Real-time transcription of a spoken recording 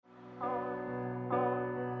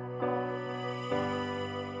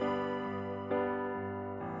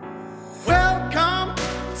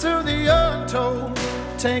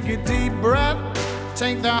take a deep breath,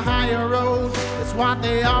 take the higher road. That's what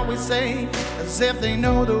they always say, as if they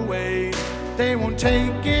know the way. They won't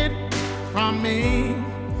take it from me.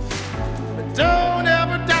 But don't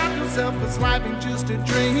ever doubt yourself, 'cause life ain't just a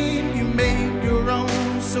dream. You make your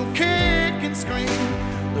own, so kick and scream.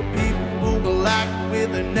 The people will act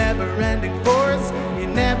with a never-ending force. You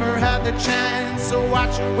never had the chance, so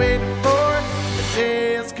what you waiting for? The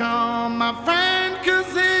day has come, my friend,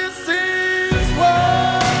 'cause this is war.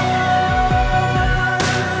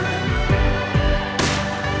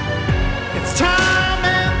 It's time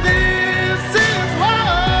and this is war.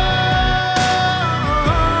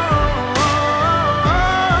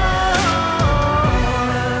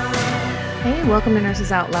 Hey, welcome to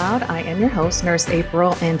Nurses Out Loud. I am your host, Nurse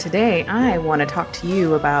April, and today I want to talk to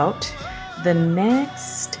you about the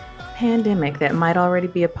next pandemic that might already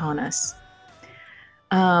be upon us.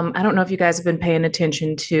 I don't know if you guys have been paying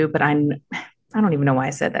attention to, but I don't even know why I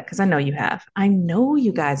said that, because I know you have. I know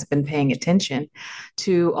you guys have been paying attention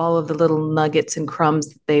to all of the little nuggets and crumbs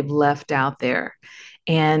that they've left out there.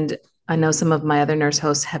 And I know some of my other nurse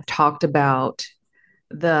hosts have talked about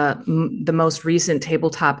the most recent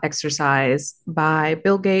tabletop exercise by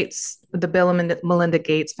Bill Gates, the Bill and Melinda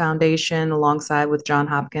Gates Foundation, alongside with John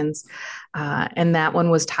Hopkins. And that one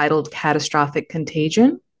was titled Catastrophic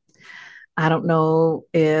Contagion. I don't know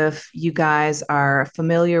if you guys are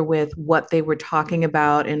familiar with what they were talking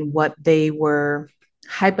about and what they were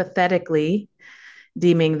hypothetically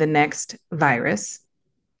deeming the next virus,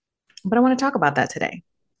 but I want to talk about that today.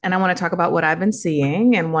 And I want to talk about what I've been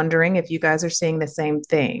seeing and wondering if you guys are seeing the same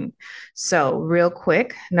thing. So real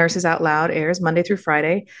quick, Nurses Out Loud airs Monday through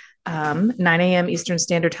Friday, 9 a.m. Eastern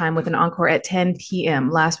Standard Time with an encore at 10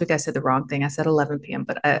 p.m. Last week I said the wrong thing. I said 11 p.m.,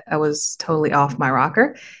 but I was totally off my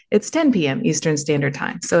rocker. It's 10 p.m. Eastern Standard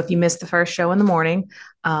Time. So if you missed the first show in the morning,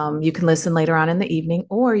 you can listen later on in the evening,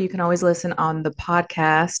 or you can always listen on the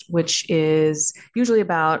podcast, which is usually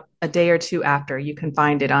about a day or two after. You can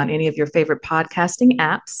find it on any of your favorite podcasting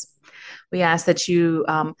apps. We ask that you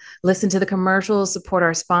listen to the commercials, support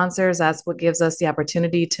our sponsors. That's what gives us the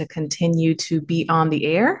opportunity to continue to be on the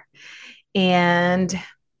air. And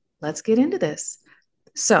let's get into this.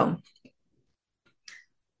 So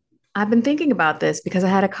I've been thinking about this because I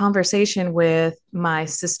had a conversation with my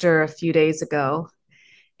sister a few days ago,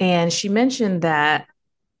 and she mentioned that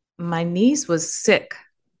my niece was sick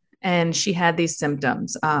and she had these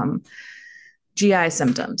symptoms. GI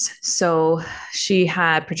symptoms. So she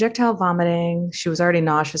had projectile vomiting. She was already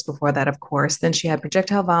nauseous before that, of course. Then she had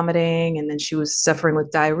projectile vomiting, and then she was suffering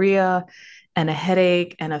with diarrhea and a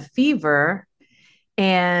headache and a fever.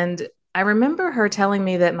 And I remember her telling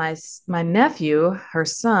me that my nephew, her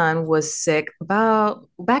son, was sick about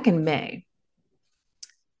back in May.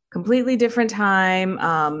 Completely different time.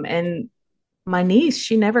 And my niece,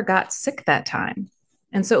 she never got sick that time.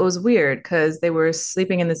 And so it was weird because they were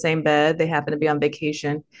sleeping in the same bed. They happened to be on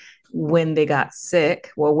vacation when they got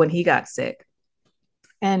sick, well, when he got sick.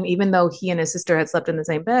 And even though he and his sister had slept in the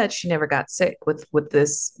same bed, she never got sick with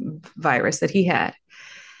this virus that he had.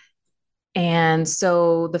 And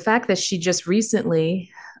so the fact that she just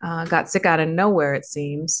recently got sick out of nowhere, it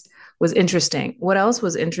seems, was interesting. What else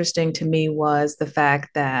was interesting to me was the fact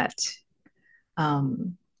that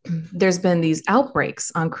there's been these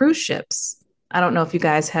outbreaks on cruise ships. I don't know if you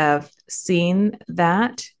guys have seen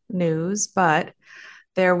that news, but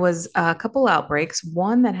there was a couple outbreaks.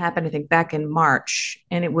 One that happened, I think, back in March,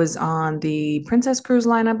 and it was on the Princess Cruise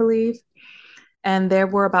Line, I believe. And there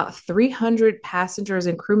were about 300 passengers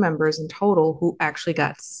and crew members in total who actually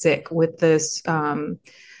got sick with this. I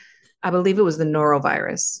believe it was the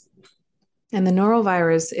norovirus. And the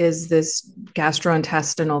norovirus is this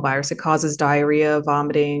gastrointestinal virus. It causes diarrhea,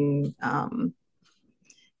 vomiting,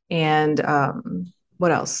 and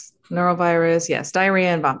what else? Norovirus, yes, diarrhea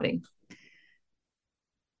and vomiting.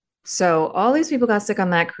 So all these people got sick on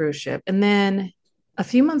that cruise ship. And then a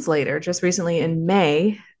few months later, just recently in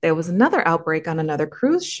May, there was another outbreak on another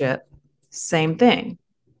cruise ship. Same thing.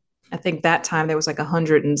 I think that time there was like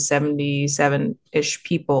 177-ish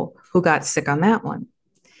people who got sick on that one.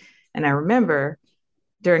 And I remember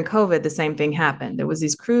during COVID, the same thing happened. There was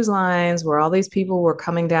these cruise lines where all these people were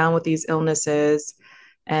coming down with these illnesses,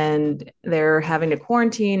 and they're having to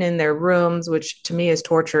quarantine in their rooms, which to me is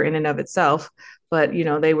torture in and of itself. But, you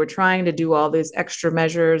know, they were trying to do all these extra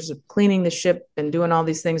measures of cleaning the ship and doing all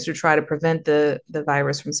these things to try to prevent the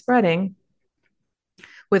virus from spreading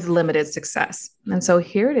with limited success. And so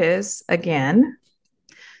here it is again,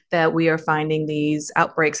 that we are finding these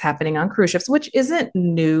outbreaks happening on cruise ships, which isn't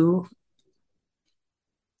new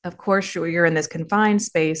of course, you're in this confined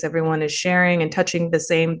space. Everyone is sharing and touching the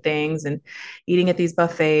same things and eating at these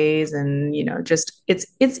buffets. And, just it's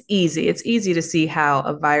easy. It's easy to see how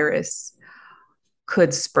a virus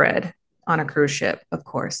could spread on a cruise ship, of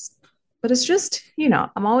course. But it's just,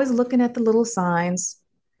 I'm always looking at the little signs,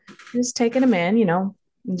 just taking them in,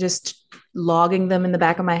 just logging them in the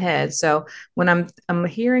back of my head. So when I'm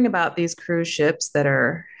hearing about these cruise ships that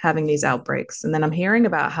are having these outbreaks, and then I'm hearing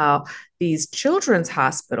about how these children's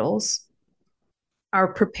hospitals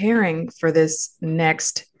are preparing for this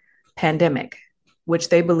next pandemic, which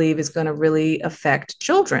they believe is going to really affect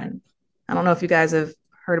children. I don't know if you guys have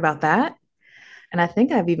heard about that. And I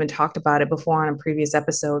think I've even talked about it before on a previous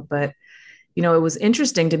episode, but it was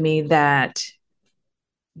interesting to me that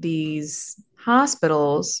these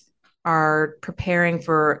hospitals are preparing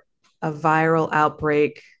for a viral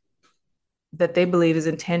outbreak that they believe is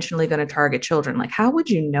intentionally going to target children. Like, how would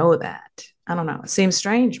you know that? I don't know. It seems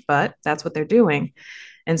strange, but that's what they're doing.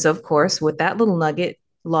 And so, of course, with that little nugget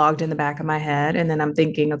logged in the back of my head, and then I'm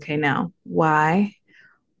thinking, okay, now why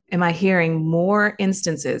am I hearing more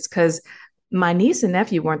instances? Because my niece and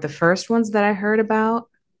nephew weren't the first ones that I heard about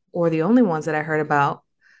or the only ones that I heard about.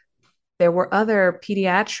 There were other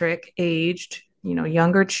pediatric aged,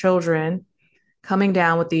 younger children coming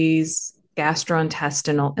down with these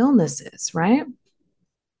gastrointestinal illnesses, right?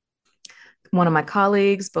 One of my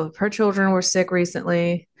colleagues, both her children were sick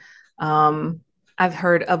recently. Um, I've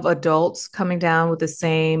heard of adults coming down with the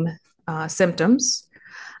same symptoms.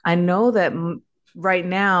 I know that right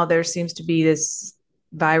now there seems to be this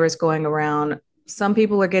virus going around. Some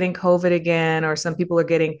people are getting COVID again, or some people are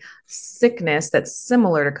getting sickness that's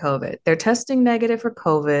similar to COVID. They're testing negative for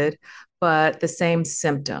COVID, but the same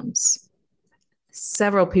symptoms.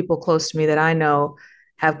 Several people close to me that I know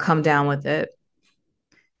have come down with it.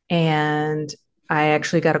 And I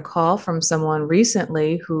actually got a call from someone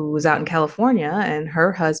recently who was out in California, and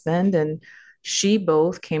her husband and she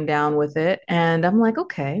both came down with it. And I'm like,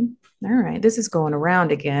 okay, all right, this is going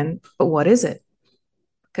around again, but what is it?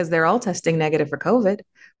 Because they're all testing negative for COVID,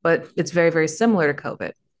 but it's very, very similar to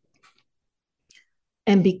COVID.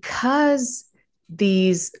 And because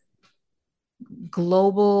these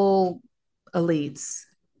global elites,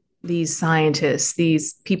 these scientists,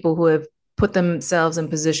 these people who have put themselves in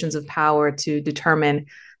positions of power to determine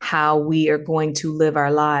how we are going to live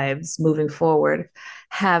our lives moving forward,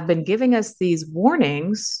 have been giving us these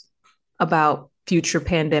warnings about future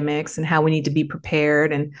pandemics and how we need to be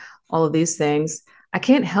prepared and all of these things, I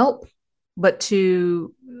can't help but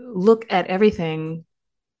to look at everything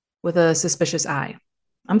with a suspicious eye.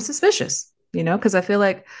 I'm suspicious, because I feel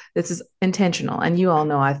like this is intentional. And you all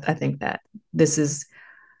know I think that this is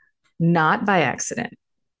not by accident.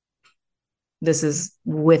 This is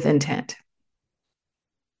with intent.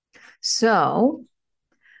 So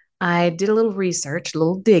I did a little research, a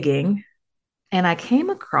little digging, and I came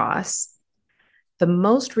across the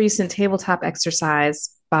most recent tabletop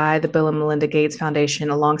exercise by the Bill and Melinda Gates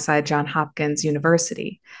Foundation alongside Johns Hopkins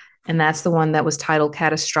University. And that's the one that was titled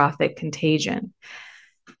Catastrophic Contagion.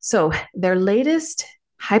 So their latest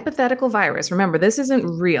hypothetical virus, remember, this isn't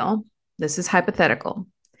real, this is hypothetical,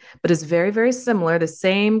 but it's very, very similar. The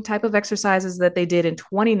same type of exercises that they did in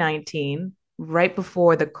 2019, right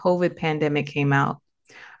before the COVID pandemic came out,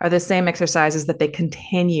 are the same exercises that they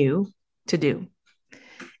continue to do.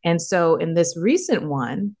 And so in this recent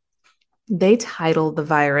one, they titled the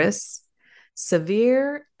virus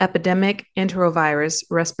Severe Epidemic Enterovirus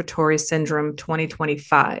Respiratory Syndrome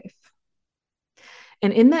 2025.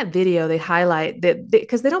 And in that video, they highlight that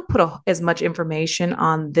because they don't put as much information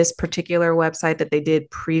on this particular website that they did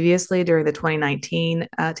previously during the 2019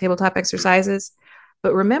 tabletop exercises.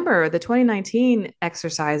 But remember, the 2019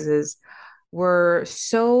 exercises were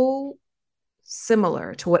so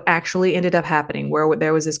similar to what actually ended up happening, where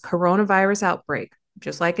there was this coronavirus outbreak,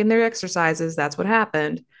 just like in their exercises, that's what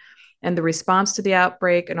happened. And the response to the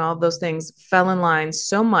outbreak and all of those things fell in line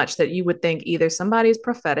so much that you would think either somebody's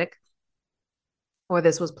prophetic or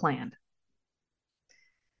this was planned.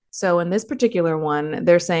 So in this particular one,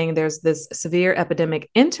 they're saying there's this severe epidemic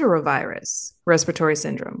enterovirus respiratory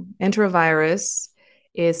syndrome. Enterovirus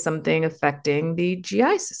is something affecting the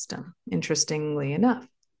GI system, interestingly enough.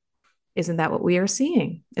 Isn't that what we are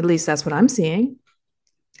seeing? At least that's what I'm seeing.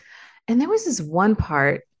 And there was this one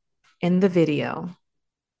part in the video.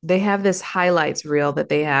 They have this highlights reel that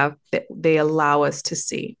they allow us to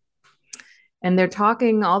see. And they're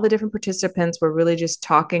talking, all the different participants were really just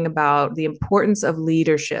talking about the importance of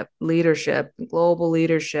leadership, global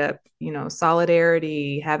leadership,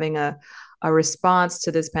 solidarity, having a response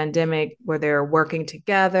to this pandemic where they're working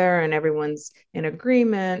together and everyone's in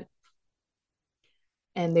agreement.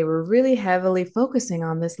 And they were really heavily focusing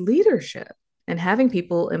on this leadership and having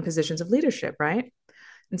people in positions of leadership, right?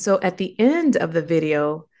 And so at the end of the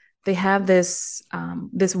video, they have this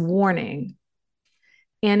warning,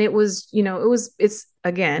 and it's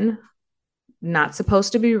again not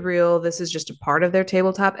supposed to be real. This is just a part of their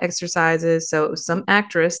tabletop exercises. So it was some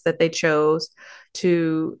actress that they chose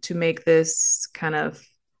to make this kind of,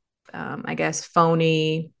 I guess,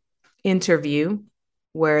 phony interview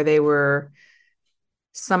where they were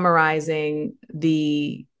summarizing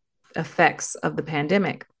the effects of the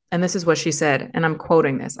pandemic. And this is what she said, and I'm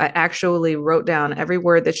quoting this. I actually wrote down every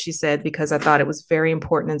word that she said because I thought it was very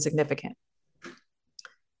important and significant.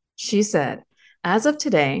 She said, as of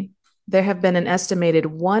today, there have been an estimated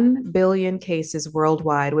 1 billion cases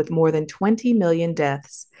worldwide with more than 20 million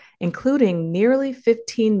deaths, including nearly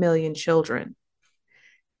 15 million children.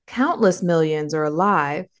 Countless millions are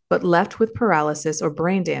alive, but left with paralysis or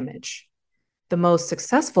brain damage. The most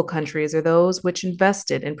successful countries are those which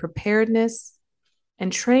invested in preparedness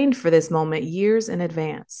and trained for this moment years in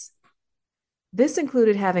advance. This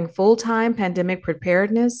included having full-time pandemic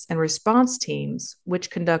preparedness and response teams, which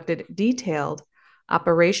conducted detailed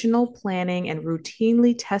operational planning and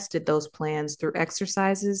routinely tested those plans through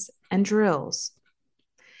exercises and drills.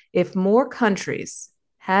 If more countries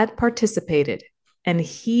had participated and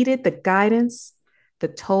heeded the guidance, the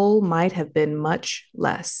toll might have been much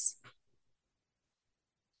less.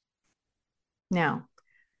 Now,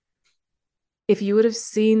 if you would have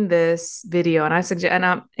seen this video, and I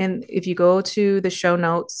suggest, and if you go to the show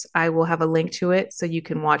notes, I will have a link to it so you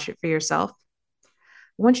can watch it for yourself.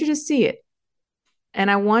 I want you to see it. And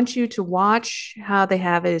I want you to watch how they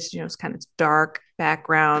have it. It's kind of dark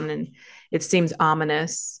background and it seems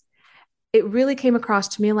ominous. It really came across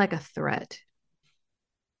to me like a threat.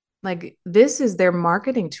 Like, this is their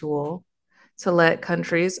marketing tool to let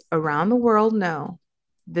countries around the world know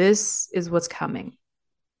this is what's coming.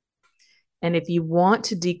 And if you want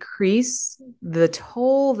to decrease the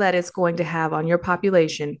toll that it's going to have on your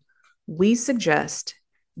population, we suggest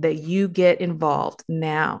that you get involved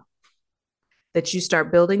now, that you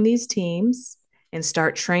start building these teams and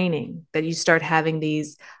start training, that you start having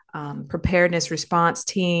these preparedness response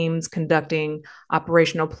teams conducting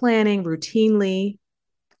operational planning routinely,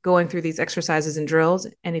 going through these exercises and drills.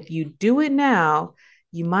 And if you do it now,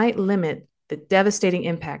 you might limit the devastating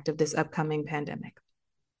impact of this upcoming pandemic.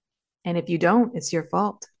 And if you don't, it's your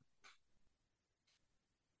fault.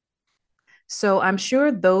 So I'm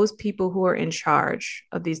sure those people who are in charge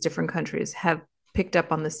of these different countries have picked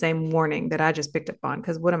up on the same warning that I just picked up on.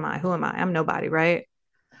 Because what am I? Who am I? I'm nobody, right?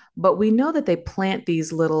 But we know that they plant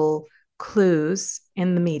these little clues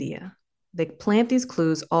in the media. They plant these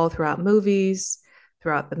clues all throughout movies,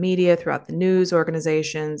 throughout the media, throughout the news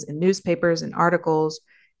organizations and newspapers and articles.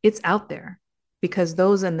 It's out there because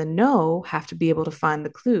those in the know have to be able to find the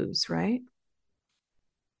clues, right?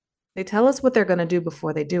 They tell us what they're going to do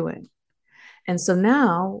before they do it. And so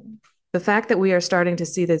now the fact that we are starting to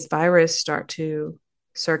see this virus start to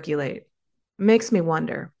circulate makes me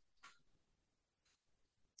wonder,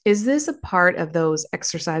 is this a part of those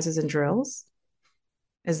exercises and drills?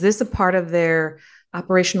 Is this a part of their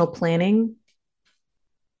operational planning?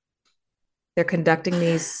 They're conducting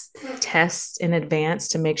these tests in advance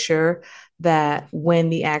to make sure that when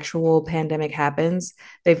the actual pandemic happens,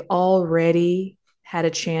 they've already had a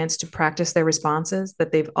chance to practice their responses,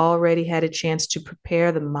 that they've already had a chance to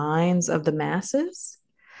prepare the minds of the masses.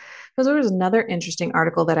 Because there was another interesting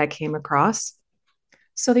article that I came across.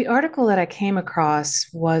 So the article that I came across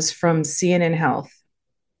was from CNN Health.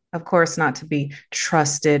 Of course, not to be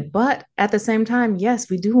trusted, but at the same time, yes,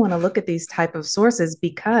 we do want to look at these type of sources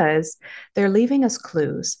because they're leaving us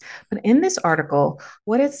clues. But in this article,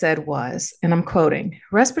 what it said was, and I'm quoting,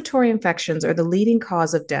 respiratory infections are the leading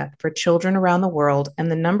cause of death for children around the world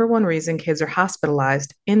and the number one reason kids are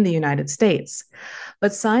hospitalized in the United States.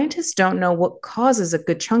 But scientists don't know what causes a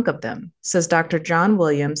good chunk of them, says Dr. John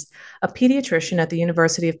Williams, a pediatrician at the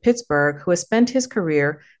University of Pittsburgh who has spent his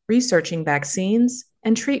career researching vaccines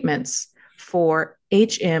and treatments for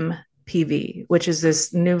HMPV, which is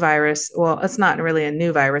this new virus. Well, it's not really a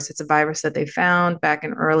new virus. It's a virus that they found back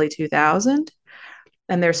in early 2000,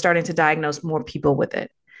 and they're starting to diagnose more people with it.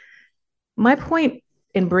 My point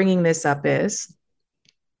in bringing this up is,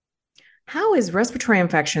 how is respiratory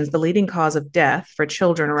infections the leading cause of death for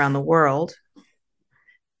children around the world?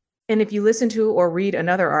 And if you listen to or read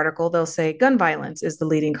another article, they'll say gun violence is the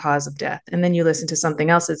leading cause of death. And then you listen to something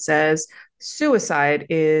else that says suicide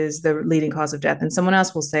is the leading cause of death. And someone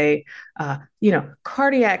else will say,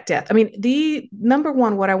 cardiac death. I mean, the number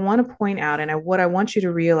one, what I want to point out and what I want you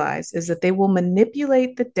to realize is that they will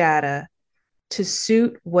manipulate the data to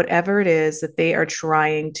suit whatever it is that they are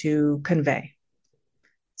trying to convey.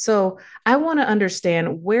 So I want to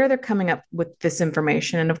understand where they're coming up with this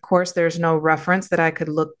information. And of course, there's no reference that I could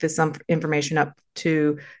look this information up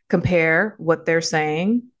to compare what they're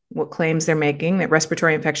saying, what claims they're making, that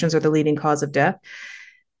respiratory infections are the leading cause of death.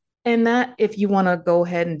 And that, if you want to go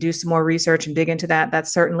ahead and do some more research and dig into that,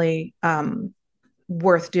 that's certainly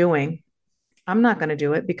worth doing. I'm not going to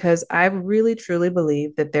do it because I really truly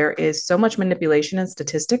believe that there is so much manipulation in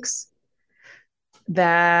statistics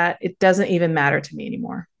that it doesn't even matter to me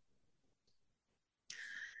anymore.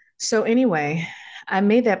 So, anyway, I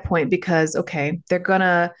made that point because, okay, they're going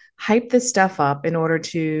to hype this stuff up in order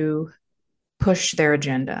to push their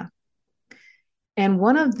agenda. And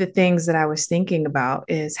one of the things that I was thinking about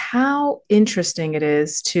is how interesting it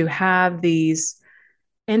is to have these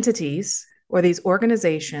entities or these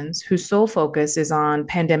organizations whose sole focus is on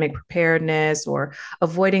pandemic preparedness or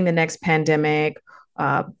avoiding the next pandemic,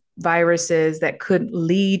 uh, viruses that could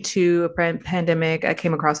lead to a pandemic. I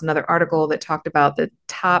came across another article that talked about the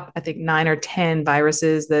top, I think, 9 or 10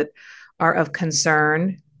 viruses that are of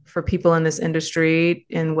concern for people in this industry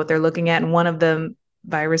and what they're looking at. And one of the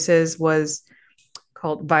viruses was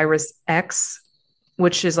called virus X,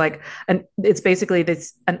 which is like it's basically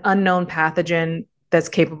this an unknown pathogen that's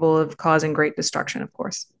capable of causing great destruction, of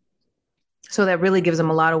course. So that really gives them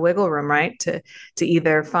a lot of wiggle room, right? To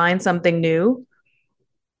either find something new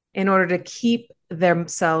in order to keep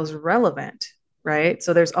themselves relevant, right?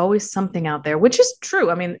 So there's always something out there, which is true.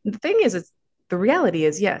 I mean, the thing is, it's the reality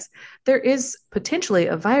is, yes, there is potentially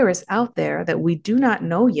a virus out there that we do not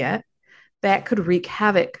know yet that could wreak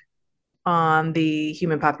havoc on the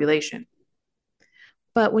human population.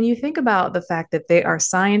 But when you think about the fact that they are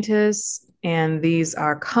scientists and these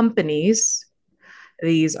are companies,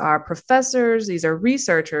 these are professors, these are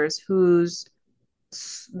researchers whose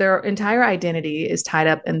their entire identity is tied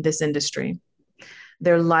up in this industry,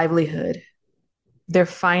 their livelihood, their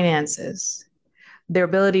finances, their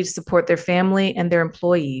ability to support their family and their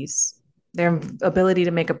employees, their ability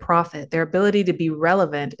to make a profit, their ability to be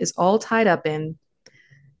relevant is all tied up in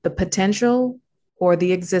the potential or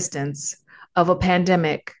the existence of a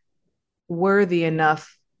pandemic worthy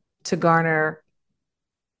enough to garner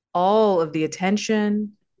all of the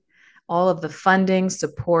attention, all of the funding,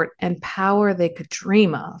 support, and power they could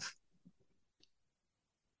dream of.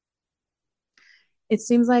 It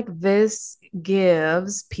seems like this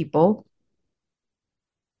gives people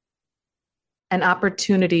an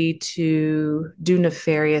opportunity to do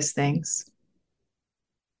nefarious things.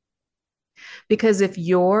 Because if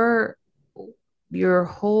your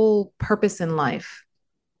whole purpose in life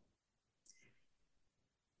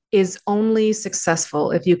is only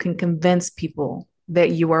successful if you can convince people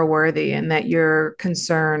that you are worthy and that your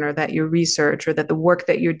concern or that your research or that the work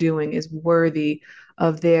that you're doing is worthy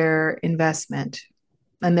of their investment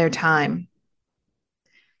and their time,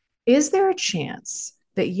 is there a chance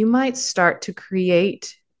that you might start to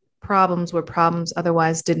create problems where problems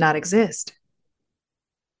otherwise did not exist?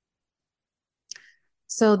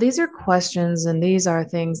 So these are questions and these are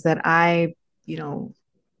things that I,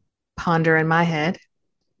 ponder in my head.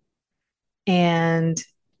 And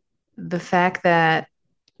the fact that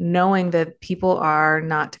knowing that people are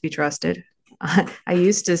not to be trusted. I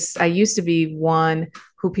used to be one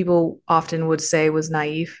who people often would say was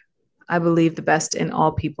naive. I believe the best in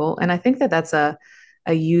all people, and I think that that's a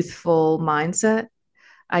youthful mindset.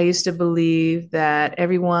 I used to believe that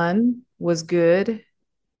everyone was good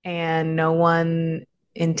and no one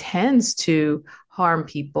intends to harm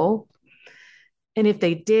people. And if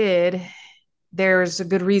they did, there's a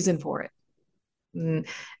good reason for it. And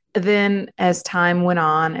then, as time went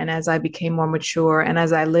on, and as I became more mature, and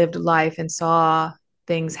as I lived life and saw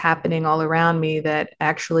things happening all around me that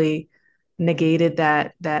actually negated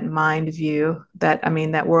that mind view,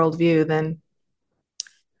 that world view, then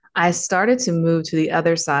I started to move to the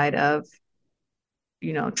other side of,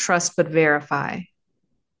 trust but verify.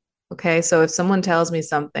 Okay, so if someone tells me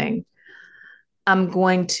something, I'm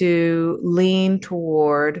going to lean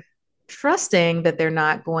toward trusting that they're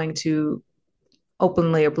not going to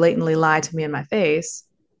openly or blatantly lie to me in my face,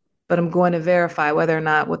 but I'm going to verify whether or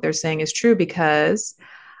not what they're saying is true because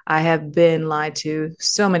I have been lied to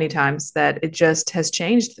so many times that it just has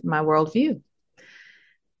changed my worldview.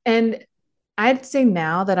 And I'd say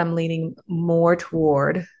now that I'm leaning more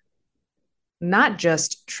toward not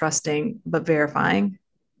just trusting, but verifying,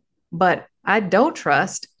 but I don't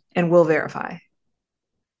trust and will verify.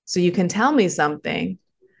 So you can tell me something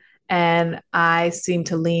and I seem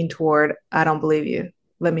to lean toward, I don't believe you.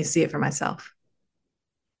 Let me see it for myself.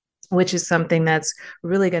 which is something that's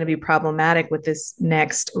really going to be problematic with this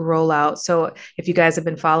next rollout. So, if you guys have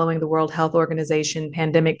been following the World Health Organization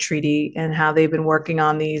pandemic treaty and how they've been working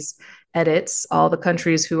on these edits, all the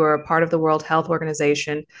countries who are a part of the World Health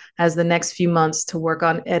Organization has the next few months to work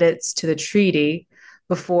on edits to the treaty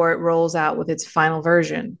before it rolls out with its final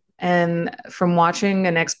version. And from watching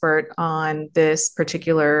an expert on this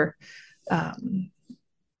particular thing,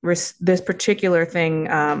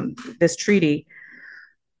 this treaty,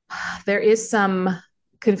 there is some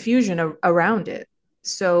confusion around it.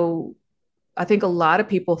 So I think a lot of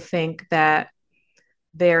people think that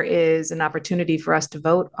there is an opportunity for us to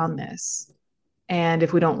vote on this. And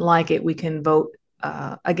if we don't like it, we can vote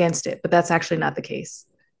against it. But that's actually not the case.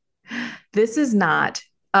 This is not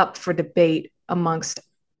up for debate amongst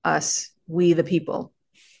us, we the people.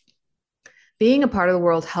 Being a part of the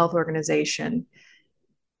World Health Organization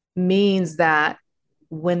means that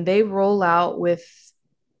when they roll out with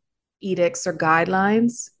edicts or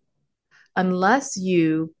guidelines, unless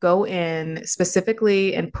you go in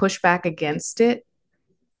specifically and push back against it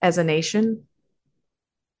as a nation,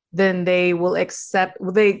 then they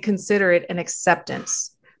consider it an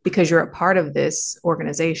acceptance because you're a part of this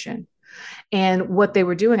organization. And what they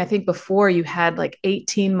were doing, I think before you had like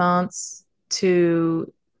 18 months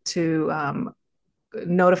to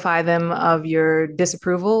notify them of your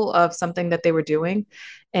disapproval of something that they were doing.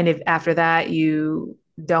 And if after that you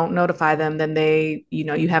don't notify them, then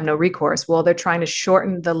you have no recourse. Well, they're trying to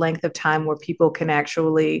shorten the length of time where people can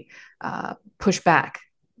actually push back,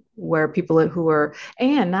 where people who are,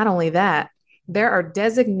 and not only that, there are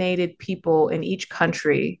designated people in each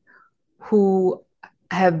country who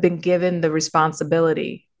have been given the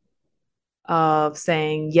responsibility of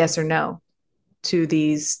saying yes or no to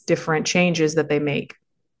these different changes that they make.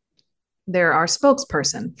 They're our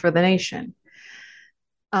spokesperson for the nation.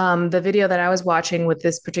 The video that I was watching with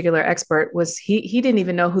this particular expert was he didn't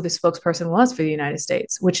even know who the spokesperson was for the United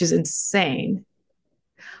States, which is insane.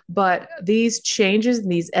 But these changes,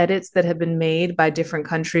 these edits that have been made by different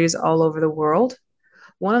countries all over the world,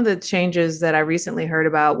 one of the changes that I recently heard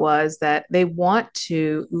about was that they want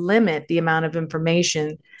to limit the amount of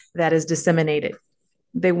information that is disseminated.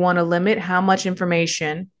 They want to limit how much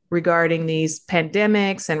information regarding these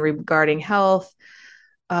pandemics and regarding health.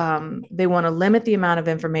 They want to limit the amount of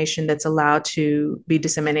information that's allowed to be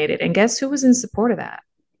disseminated. And guess who was in support of that?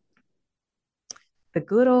 The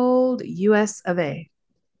good old US of A.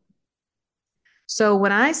 So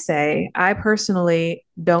when I say I personally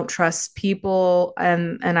don't trust people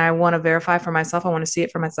and I want to verify for myself, I want to see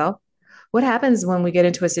it for myself. What happens when we get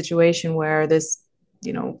into a situation where this,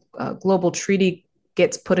 global treaty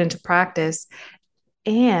gets put into practice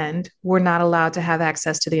and we're not allowed to have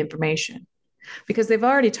access to the information? Because they've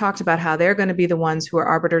already talked about how they're going to be the ones who are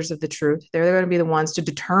arbiters of the truth. They're going to be the ones to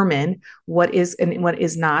determine what is and what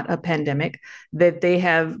is not a pandemic. That they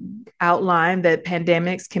have outlined that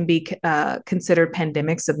pandemics can be considered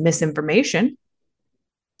pandemics of misinformation.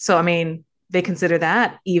 So, I mean, they consider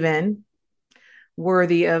that even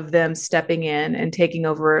worthy of them stepping in and taking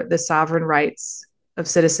over the sovereign rights of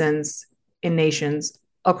citizens in nations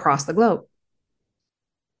across the globe.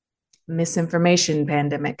 Misinformation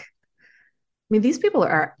pandemic. I mean, these people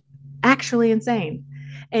are actually insane.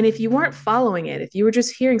 And if you weren't following it, if you were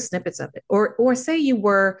just hearing snippets of it, or say you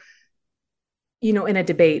were, in a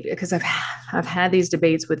debate, because I've had these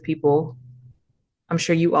debates with people, I'm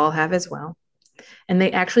sure you all have as well, and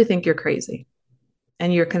they actually think you're crazy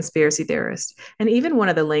and you're a conspiracy theorist. And even one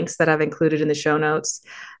of the links that I've included in the show notes,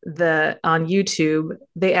 on YouTube,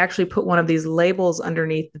 they actually put one of these labels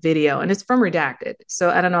underneath the video, and it's from Redacted. So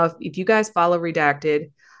I don't know if you guys follow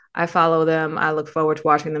Redacted. I follow them. I look forward to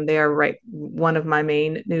watching them. They are one of my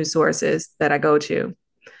main news sources that I go to.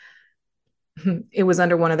 It was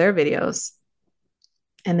under one of their videos.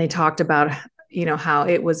 And they talked about, how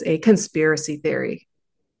it was a conspiracy theory,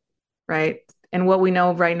 right? And what we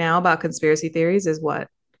know right now about conspiracy theories is what?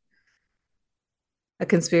 A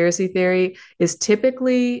conspiracy theory is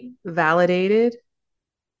typically validated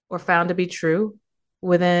or found to be true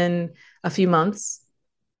within a few months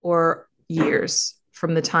or years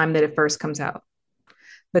from the time that it first comes out.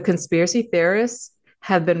 The conspiracy theorists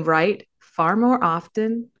have been right far more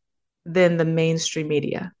often than the mainstream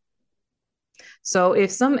media. So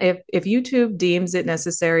if YouTube deems it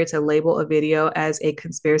necessary to label a video as a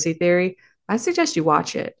conspiracy theory, I suggest you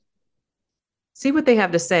watch it. See what they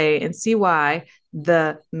have to say and see why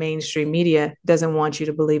the mainstream media doesn't want you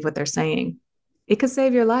to believe what they're saying. It could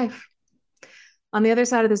save your life. On the other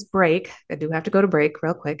side of this break, I do have to go to break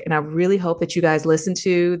real quick, and I really hope that you guys listen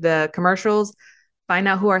to the commercials, find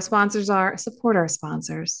out who our sponsors are, support our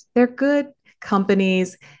sponsors. They're good.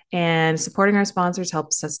 companies, and supporting our sponsors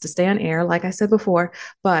helps us to stay on air, like I said before.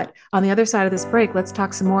 But on the other side of this break, let's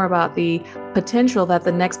talk some more about the potential that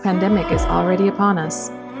the next pandemic is already upon us.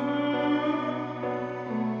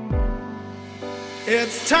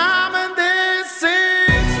 It's time and this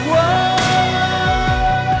is what.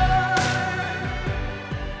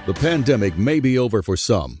 The pandemic may be over for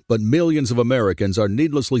some, but millions of Americans are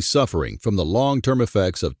needlessly suffering from the long-term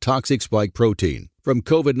effects of toxic spike protein from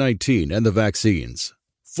COVID-19 and the vaccines.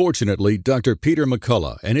 Fortunately, Dr. Peter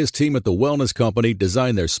McCullough and his team at the Wellness Company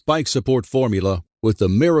designed their spike support formula with the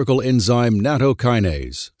miracle enzyme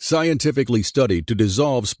nattokinase, scientifically studied to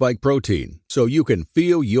dissolve spike protein so you can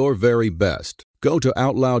feel your very best. Go to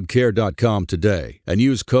OutLoudCare.com today and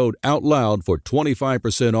use code OUTLOUD for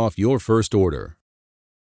 25% off your first order.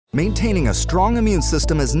 Maintaining a strong immune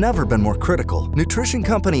system has never been more critical. Nutrition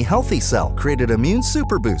company Healthy Cell created Immune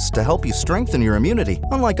Super Boost to help you strengthen your immunity,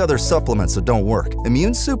 unlike other supplements that don't work.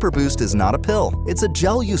 Immune Super Boost is not a pill. It's a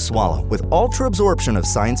gel you swallow with ultra-absorption of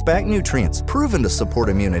science-backed nutrients proven to support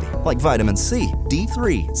immunity, like vitamin C,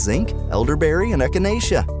 D3, zinc, elderberry, and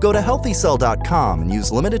echinacea. Go to HealthyCell.com and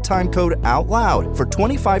use limited time code OUTLOUD for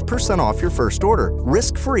 25% off your first order.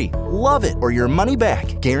 Risk-free. Love it or your money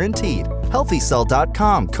back. Guaranteed.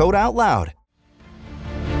 HealthyCell.com, code OUTLOUD.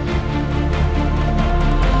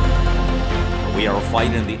 We are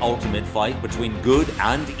fighting the ultimate fight between good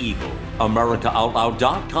and evil.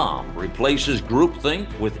 AmericaOutloud.com replaces groupthink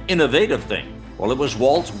with innovative think. Well, it was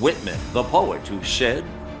Walt Whitman, the poet, who said,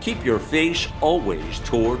 "Keep your face always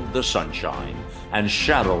toward the sunshine, and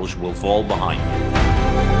shadows will fall behind you."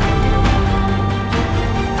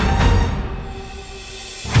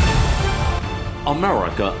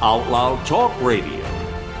 America Out Loud Talk Radio.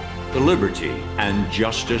 The liberty and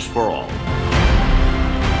justice for all.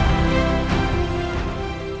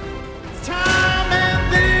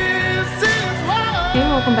 Hey,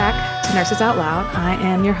 welcome back to Nurses Out Loud. I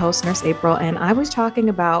am your host, Nurse April, and I was talking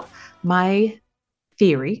about my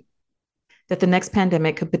theory that the next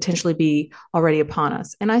pandemic could potentially be already upon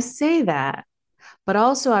us. And I say that, but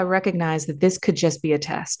also I recognize that this could just be a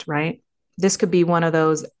test, right? This could be one of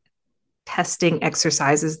those testing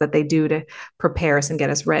exercises that they do to prepare us and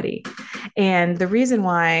get us ready. And the reason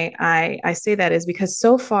why I say that is because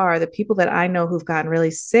so far, the people that I know who've gotten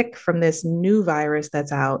really sick from this new virus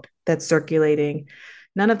that's circulating,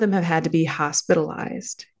 none of them have had to be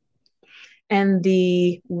hospitalized. And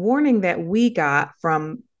the warning that we got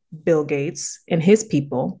from Bill Gates and his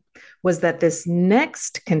people was that this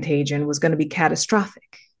next contagion was going to be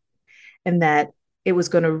catastrophic and that it was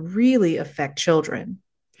going to really affect children.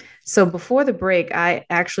 So before the break, I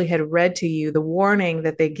actually had read to you the warning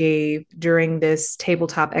that they gave during this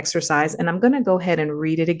tabletop exercise. And I'm going to go ahead and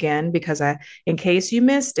read it again because in case you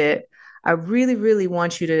missed it, I really, really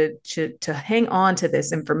want you to hang on to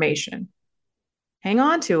this information. Hang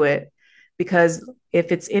on to it, because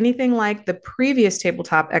if it's anything like the previous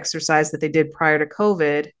tabletop exercise that they did prior to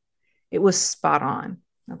COVID, it was spot on.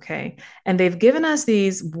 Okay. And they've given us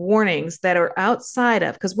these warnings that are outside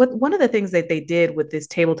of, because one of the things that they did with this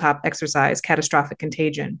tabletop exercise, catastrophic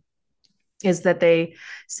contagion, is that they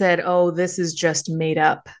said, oh, this is just made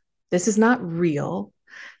up. This is not real.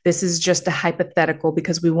 This is just a hypothetical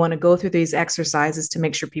because we want to go through these exercises to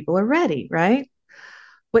make sure people are ready, right?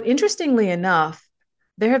 But interestingly enough,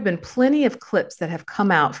 there have been plenty of clips that have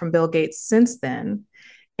come out from Bill Gates since then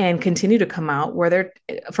and continue to come out where they're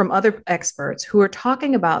from other experts who are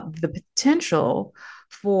talking about the potential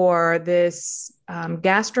for this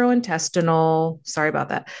gastrointestinal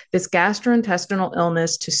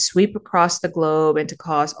illness to sweep across the globe and to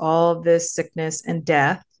cause all of this sickness and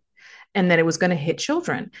death, and that it was going to hit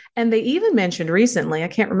children. And they even mentioned recently, I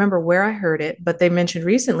can't remember where I heard it, but they mentioned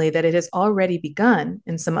recently that it has already begun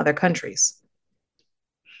in some other countries.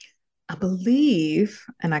 I believe,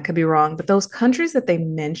 and I could be wrong, but those countries that they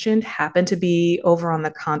mentioned happen to be over on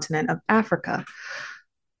the continent of Africa.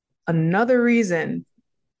 Another reason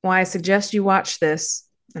why I suggest you watch this,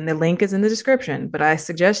 and the link is in the description, but I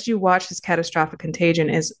suggest you watch this catastrophic contagion,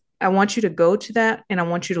 is I want you to go to that and I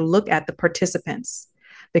want you to look at the participants.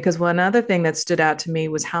 Because one other thing that stood out to me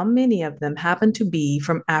was how many of them happen to be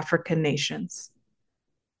from African nations.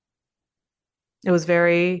 It was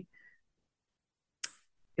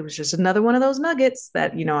just another one of those nuggets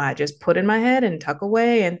that, I just put in my head and tuck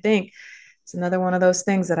away and think. It's another one of those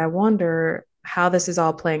things that I wonder how this is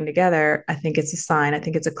all playing together. I think it's a sign. I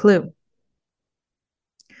think it's a clue.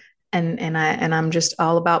 And I'm just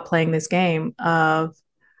all about playing this game of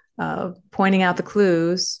pointing out the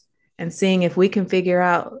clues and seeing if we can figure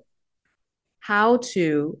out how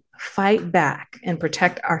to fight back and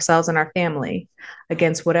protect ourselves and our family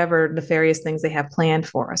against whatever nefarious things they have planned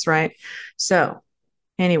for us, right? So,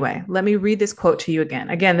 anyway, let me read this quote to you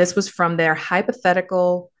again. Again, this was from their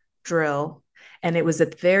hypothetical drill, and it was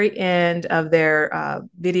at the very end of their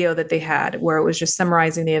video that they had where it was just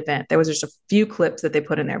summarizing the event. There was just a few clips that they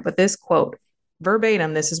put in there, but this quote,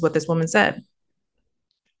 verbatim, this is what this woman said.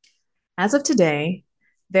 As of today,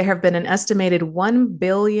 there have been an estimated 1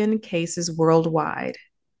 billion cases worldwide,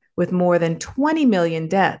 with more than 20 million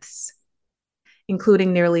deaths,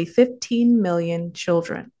 including nearly 15 million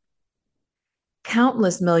children.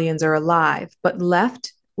 Countless millions are alive, but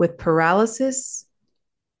left with paralysis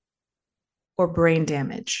or brain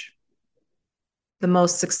damage. The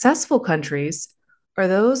most successful countries are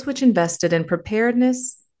those which invested in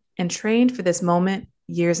preparedness and trained for this moment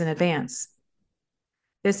years in advance.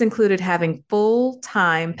 This included having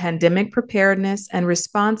full-time pandemic preparedness and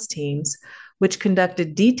response teams, which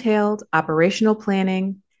conducted detailed operational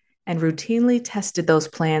planning and routinely tested those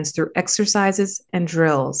plans through exercises and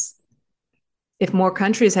drills. If more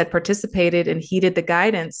countries had participated and heeded the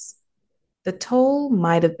guidance, the toll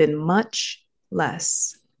might have been much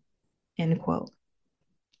less. End quote.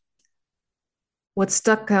 What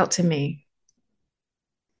stuck out to me,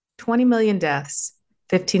 20 million deaths,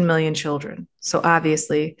 15 million children. So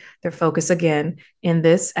obviously their focus again in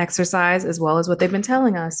this exercise, as well as what they've been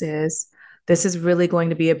telling us, is this is really going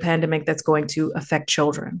to be a pandemic that's going to affect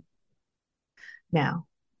children. Now,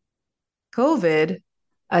 COVID,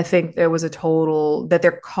 I think there was a total that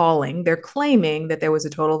they're claiming that there was a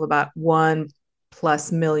total of about 1+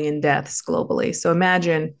 million deaths globally. So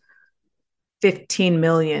imagine 15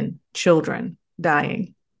 million children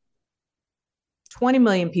dying. 20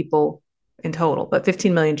 million people in total, but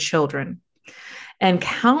 15 million children and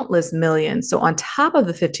countless millions. So on top of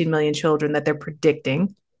the 15 million children that they're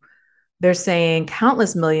predicting, they're saying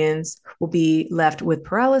countless millions will be left with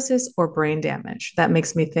paralysis or brain damage. That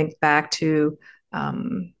makes me think back to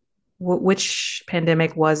which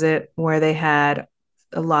pandemic was it where they had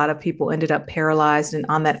a lot of people ended up paralyzed and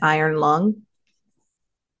on that iron lung?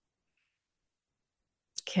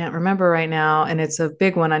 Can't remember right now. And it's a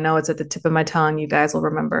big one. I know it's at the tip of my tongue. You guys will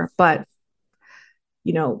remember. But,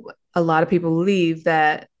 a lot of people believe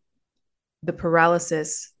that the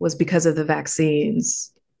paralysis was because of the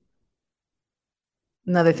vaccines.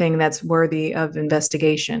 Another thing that's worthy of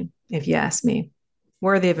investigation, if you ask me,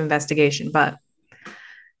 worthy of investigation. But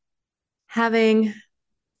having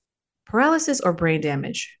paralysis or brain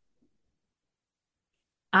damage,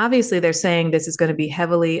 obviously they're saying this is going to be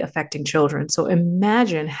heavily affecting children. So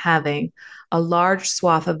imagine having a large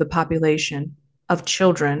swath of the population of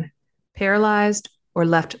children paralyzed or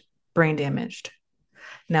left brain damaged.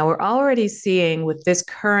 Now, we're already seeing with this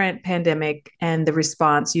current pandemic and the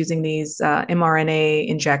response using these mRNA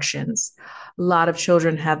injections, a lot of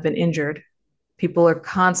children have been injured. People are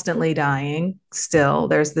constantly dying still.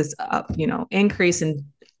 There's this, increase in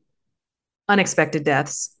unexpected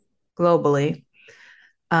deaths globally.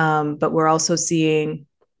 But we're also seeing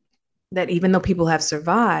that even though people have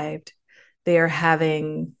survived, they are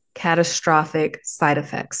having catastrophic side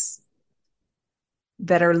effects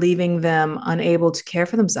that are leaving them unable to care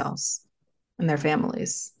for themselves and their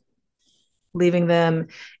families, leaving them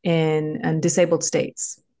in disabled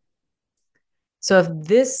states. So if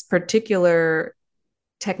this particular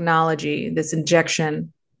technology, this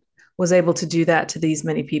injection, was able to do that to these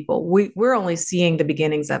many people, we're only seeing the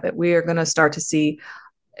beginnings of it. We are going to start to see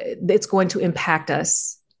it's going to impact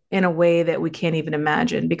us in a way that we can't even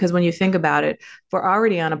imagine. Because when you think about it, we're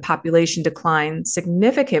already on a population decline,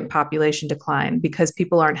 significant population decline, because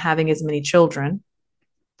people aren't having as many children.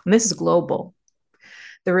 And this is global.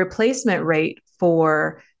 The replacement rate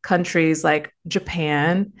for countries like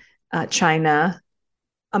Japan, China,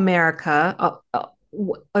 America,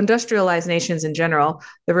 industrialized nations in general,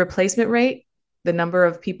 the replacement rate, the number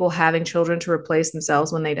of people having children to replace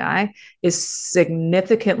themselves when they die, is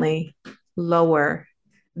significantly lower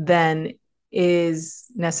than is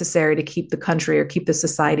necessary to keep the country or keep the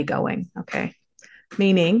society going. Okay.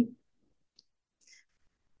 Meaning,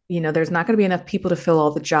 there's not going to be enough people to fill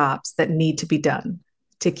all the jobs that need to be done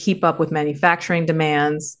to keep up with manufacturing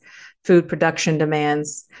demands, food production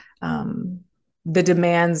demands, the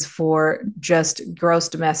demands for just gross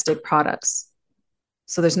domestic products.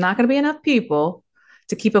 So there's not going to be enough people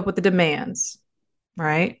to keep up with the demands,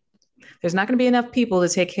 right? There's not going to be enough people to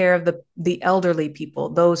take care of the elderly people,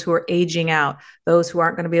 those who are aging out, those who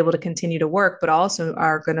aren't going to be able to continue to work, but also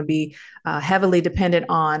are going to be heavily dependent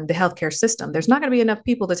on the healthcare system. There's not going to be enough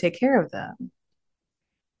people to take care of them.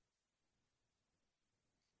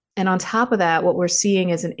 And on top of that, what we're seeing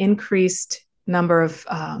is an increased number of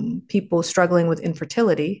people struggling with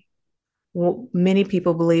infertility. Well, many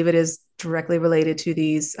people believe it is directly related to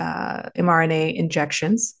these mRNA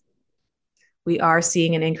injections. We are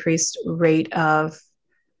seeing an increased rate of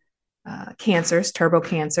cancers, turbo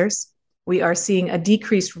cancers. We are seeing a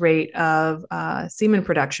decreased rate of semen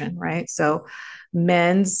production, right? So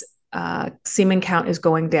men's semen count is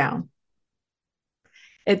going down.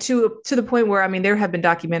 And to the point where, I mean, there have been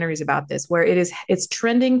documentaries about this where it's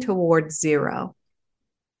trending towards zero.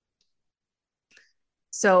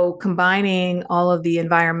 So combining all of the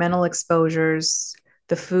environmental exposures,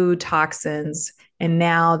 the food toxins, and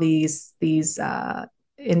now these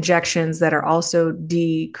injections that are also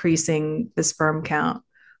decreasing the sperm count,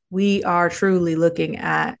 we are truly looking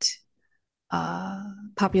at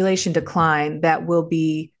population decline that will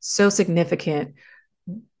be so significant.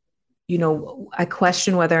 You know, I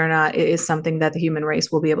question whether or not it is something that the human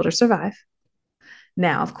race will be able to survive.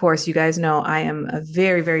 Now, of course, you guys know I am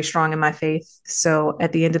very, very strong in my faith. So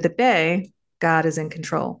at the end of the day, God is in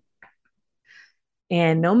control.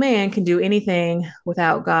 And no man can do anything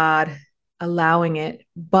without God allowing it,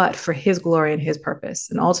 but for his glory and his purpose.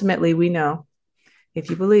 And ultimately, we know, if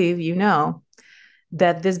you believe, you know,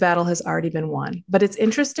 that this battle has already been won. But it's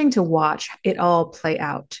interesting to watch it all play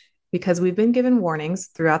out because we've been given warnings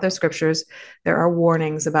throughout the scriptures. There are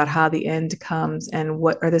warnings about how the end comes and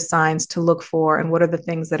what are the signs to look for and what are the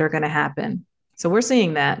things that are going to happen. So we're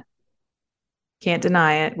seeing that. Can't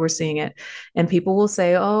deny it. We're seeing it. And people will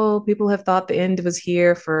say, oh, people have thought the end was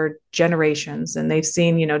here for generations. And they've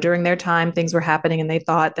seen, you know, during their time, things were happening and they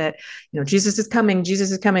thought that, you know, Jesus is coming.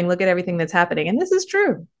 Jesus is coming. Look at everything that's happening. And this is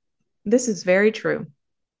true. This is very true.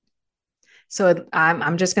 So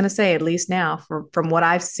I'm just going to say, at least now, from what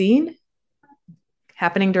I've seen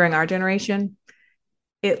happening during our generation,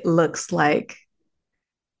 it looks like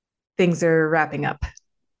things are wrapping up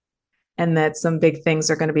and that some big things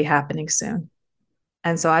are going to be happening soon.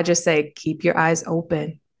 And so I just say, keep your eyes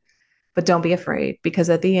open, but don't be afraid, because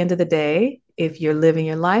at the end of the day, if you're living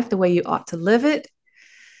your life the way you ought to live it,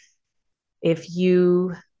 if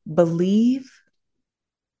you believe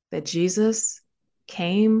that Jesus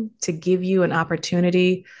came to give you an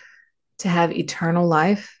opportunity to have eternal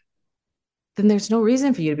life, then there's no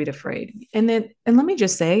reason for you to be afraid. And let me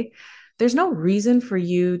just say, there's no reason for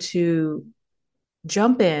you to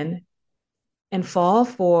jump in and fall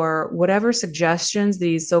for whatever suggestions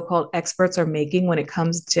these so-called experts are making when it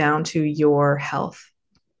comes down to your health.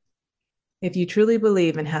 If you truly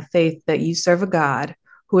believe and have faith that you serve a God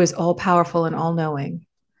who is all-powerful and all-knowing,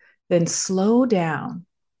 then slow down,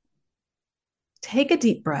 take a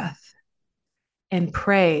deep breath, and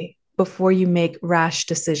pray before you make rash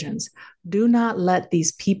decisions. Do not let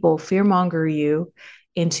these people fearmonger you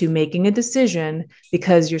into making a decision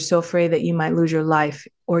because you're so afraid that you might lose your life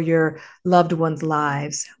or your loved ones'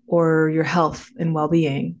 lives or your health and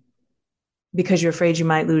well-being, because you're afraid you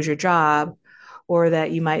might lose your job or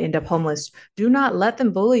that you might end up homeless. Do not let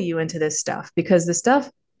them bully you into this stuff, because the stuff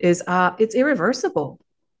is it's irreversible.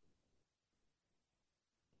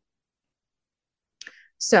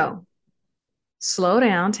 So slow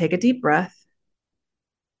down, take a deep breath,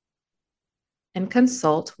 and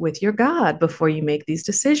consult with your God before you make these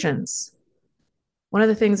decisions. One of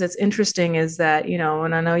the things that's interesting is that, you know,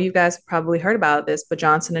 and I know you guys have probably heard about this, but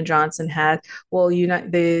Johnson & Johnson had, well,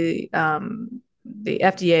 the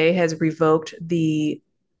FDA has revoked the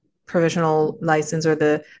provisional license or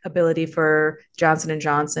the ability for Johnson &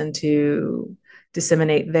 Johnson to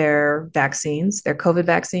disseminate their vaccines, their COVID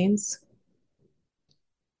vaccines.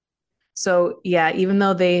 So yeah, even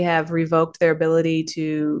though they have revoked their ability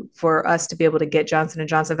for us to be able to get Johnson &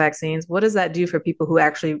 Johnson vaccines, what does that do for people who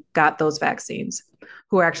actually got those vaccines,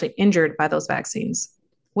 who are actually injured by those vaccines?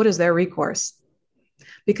 What is their recourse?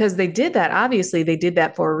 Because they did that, obviously they did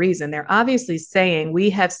that for a reason. They're obviously saying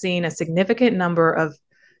we have seen a significant number of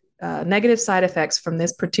negative side effects from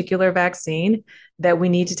this particular vaccine that we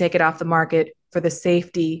need to take it off the market for the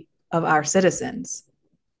safety of our citizens.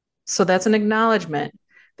 So that's an acknowledgement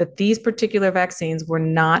that these particular vaccines were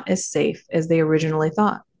not as safe as they originally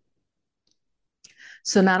thought.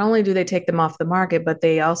 So not only do they take them off the market, but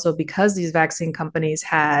they also, because these vaccine companies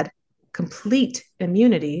had complete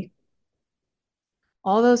immunity,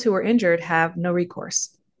 all those who were injured have no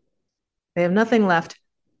recourse. They have nothing left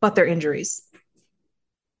but their injuries.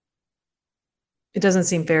 It doesn't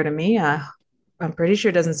seem fair to me. I'm pretty sure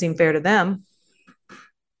it doesn't seem fair to them.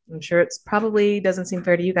 I'm sure it's probably doesn't seem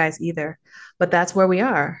fair to you guys either, but that's where we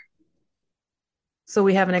are. So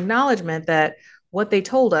we have an acknowledgement that what they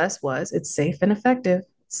told us was it's safe and effective,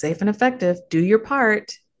 safe and effective, do your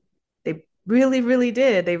part. They really, really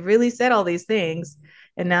did. They really said all these things.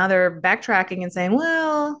 And now they're backtracking and saying,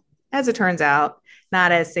 well, as it turns out,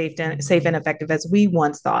 not as safe and effective as we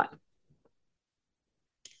once thought.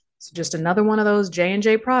 So just another one of those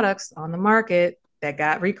J&J products on the market that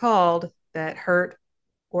got recalled that hurt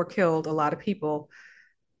or killed a lot of people.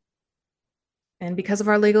 And because of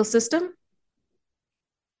our legal system,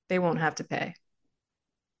 they won't have to pay.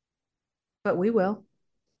 But we will.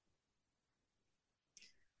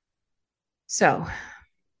 So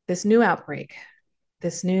this new outbreak,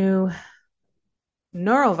 this new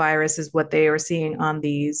norovirus is what they are seeing on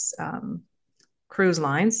these cruise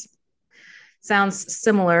lines. Sounds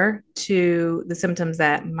similar to the symptoms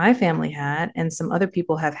that my family had and some other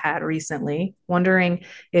people have had recently. Wondering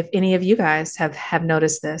if any of you guys have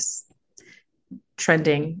noticed this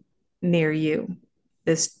trending near you,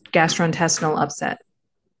 this gastrointestinal upset.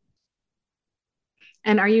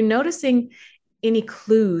 And are you noticing any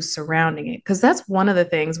clues surrounding it? Because that's one of the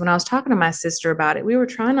things when I was talking to my sister about it, we were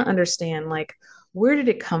trying to understand, like, where did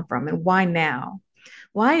it come from and why now?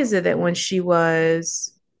 Why is it that when she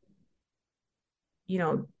was,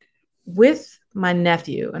 with my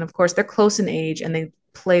nephew, and of course they're close in age and they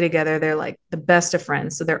play together, they're like the best of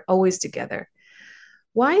friends, so they're always together.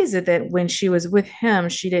 Why is it that when she was with him,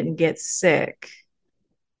 she didn't get sick?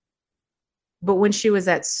 But when she was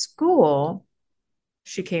at school,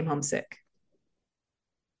 she came home sick.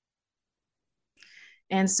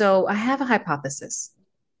 And so I have a hypothesis.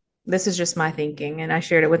 This is just my thinking. And I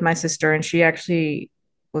shared it with my sister, and she actually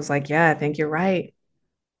was like, yeah, I think you're right.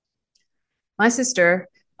 My sister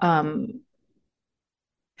has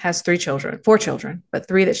four children, but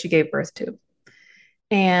three that she gave birth to.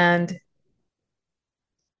 And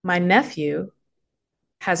my nephew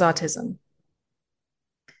has autism.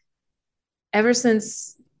 Ever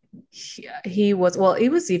since he was, well, it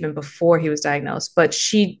was even before he was diagnosed, but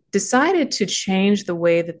she decided to change the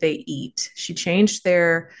way that they eat. She changed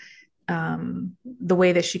the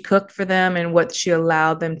way that she cooked for them and what she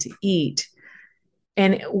allowed them to eat.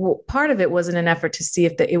 And part of it was in an effort to see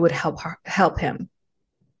if it would help him.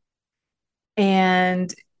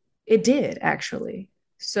 And it did, actually.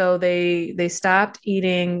 So they stopped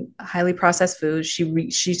eating highly processed foods.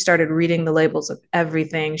 She started reading the labels of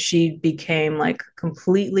everything. She became like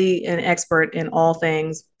completely an expert in all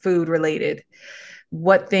things food related.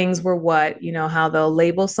 What things were what, how they'll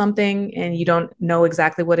label something and you don't know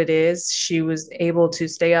exactly what it is. She was able to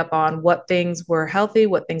stay up on what things were healthy,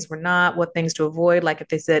 what things were not, what things to avoid. Like if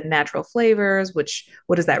they said natural flavors,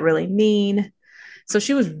 what does that really mean? So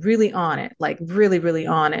she was really on it, like really, really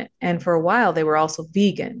on it. And for a while, they were also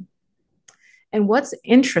vegan. And what's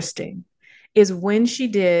interesting is when she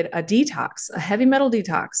did a heavy metal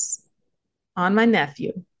detox on my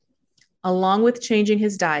nephew, along with changing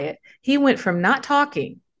his diet, he went from not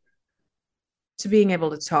talking to being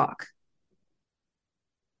able to talk.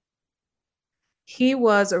 He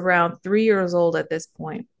was around 3 years old at this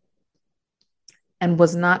point and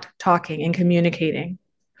was not talking and communicating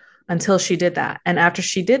until she did that. And after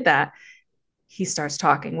she did that, he starts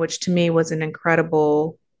talking, which to me was an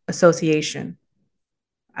incredible association.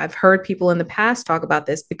 I've heard people in the past talk about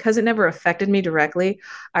this because it never affected me directly.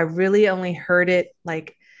 I really only heard it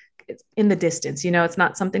like it's in the distance. It's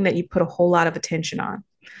not something that you put a whole lot of attention on.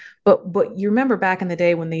 But you remember back in the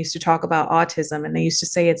day when they used to talk about autism and they used to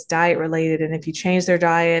say it's diet related. And if you change their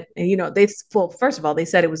diet, and, first of all, they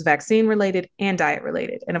said it was vaccine related and diet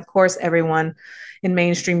related. And of course, everyone in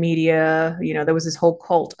mainstream media, there was this whole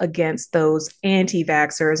cult against those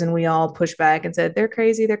anti-vaxxers. And we all pushed back and said, they're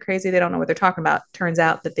crazy. They're crazy. They don't know what they're talking about. Turns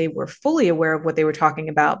out that they were fully aware of what they were talking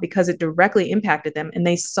about because it directly impacted them. And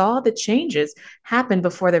they saw the changes happen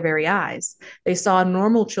before their very eyes. They saw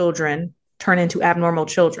normal children turn into abnormal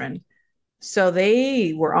children. So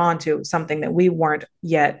they were on to something that we weren't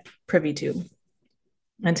yet privy to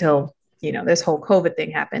until, this whole COVID thing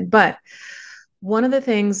happened. But one of the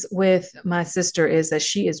things with my sister is that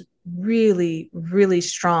she is really, really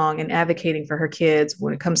strong in advocating for her kids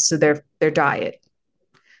when it comes to their diet.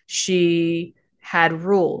 She had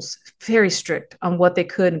rules, very strict on what they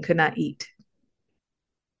could and could not eat.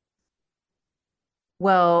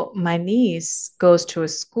 Well, my niece goes to a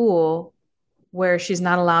school where she's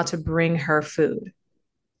not allowed to bring her food.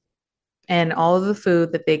 And all of the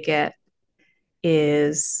food that they get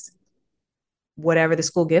is whatever the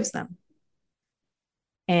school gives them.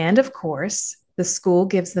 And of course, the school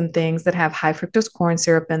gives them things that have high fructose corn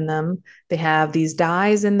syrup in them. They have these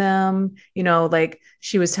dyes in them. Like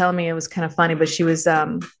she was telling me, it was kind of funny, but she was,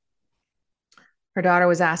 her daughter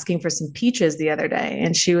was asking for some peaches the other day.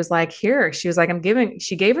 And she was like, here, she was like,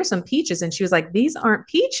 she gave her some peaches. And she was like, these aren't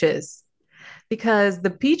peaches. because the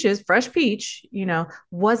peaches, fresh peach,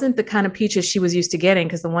 wasn't the kind of peaches she was used to getting,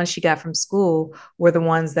 because the ones she got from school were the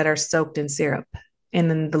ones that are soaked in syrup in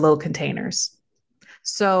the little containers.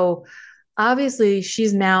 So obviously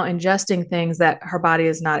she's now ingesting things that her body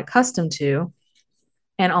is not accustomed to.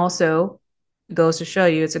 And also goes to show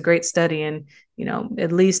you, it's a great study, and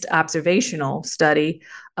at least observational study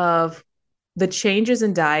of the changes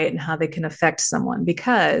in diet and how they can affect someone.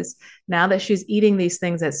 Because now that she's eating these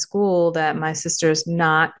things at school that my sister's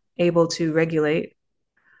not able to regulate,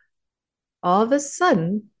 all of a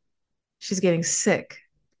sudden she's getting sick.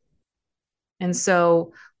 And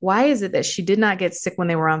so why is it that she did not get sick when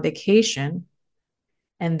they were on vacation,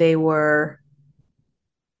 and they were,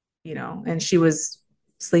 and she was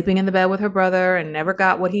sleeping in the bed with her brother and never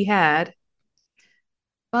got what he had?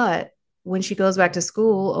 But when she goes back to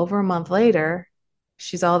school over a month later,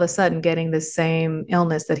 she's all of a sudden getting the same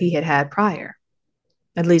illness that he had had prior.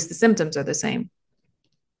 At least the symptoms are the same.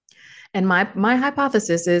 And my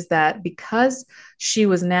hypothesis is that because she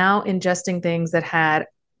was now ingesting things that had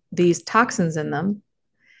these toxins in them,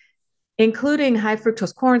 including high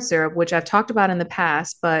fructose corn syrup, which I've talked about in the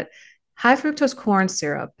past, but high fructose corn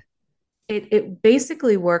syrup, it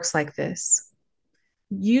basically works like this.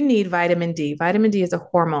 You need vitamin D. Vitamin D is a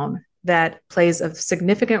hormone that plays a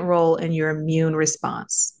significant role in your immune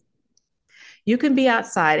response. You can be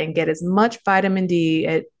outside and get as much vitamin D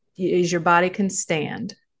as your body can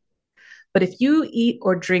stand. But if you eat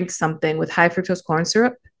or drink something with high fructose corn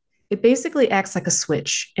syrup, it basically acts like a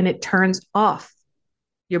switch, and it turns off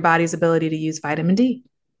your body's ability to use vitamin D.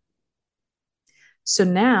 So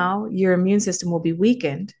now your immune system will be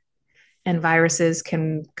weakened, and viruses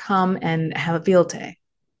can come and have a field day.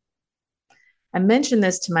 I mentioned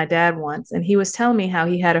this to my dad once, and he was telling me how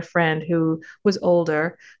he had a friend who was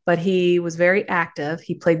older, but he was very active.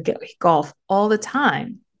 He played golf all the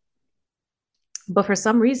time. But for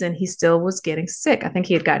some reason, he still was getting sick. I think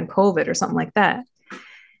he had gotten COVID or something like that.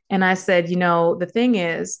 And I said, the thing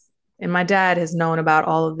is, and my dad has known about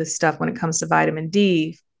all of this stuff when it comes to vitamin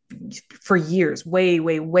D for years, way,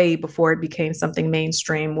 way, way before it became something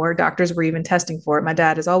mainstream where doctors were even testing for it. My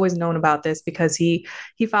dad has always known about this because he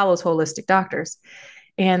follows holistic doctors.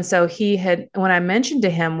 And so when I mentioned to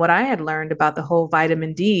him what I had learned about the whole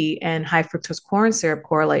vitamin D and high fructose corn syrup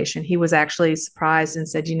correlation, he was actually surprised and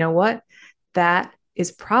said, you know what? That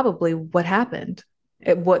is probably what happened.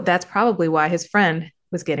 That's probably why his friend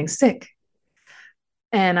was getting sick.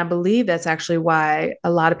 And I believe that's actually why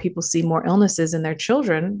a lot of people see more illnesses in their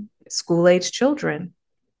children, school-age children.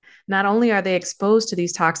 Not only are they exposed to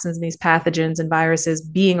these toxins and these pathogens and viruses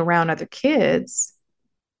being around other kids,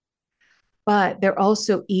 but they're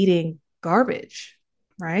also eating garbage,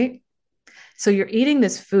 right? So you're eating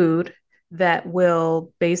this food that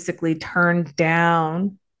will basically turn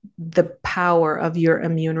down the power of your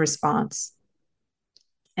immune response.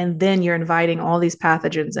 And then you're inviting all these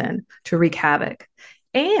pathogens in to wreak havoc.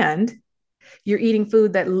 And you're eating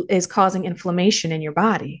food that is causing inflammation in your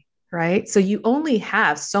body, right? So you only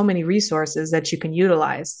have so many resources that you can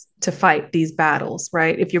utilize to fight these battles,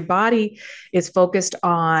 right? If your body is focused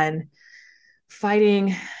on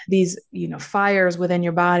fighting these, fires within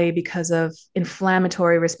your body because of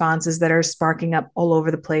inflammatory responses that are sparking up all over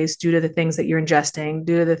the place due to the things that you're ingesting,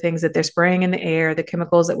 due to the things that they're spraying in the air, the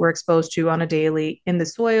chemicals that we're exposed to on a daily, in the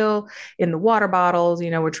soil, in the water bottles.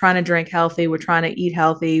 We're trying to drink healthy, we're trying to eat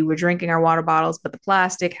healthy, we're drinking our water bottles, but the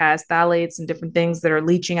plastic has phthalates and different things that are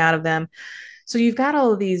leaching out of them. So you've got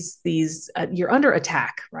all of these you're under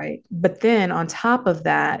attack, right? But then on top of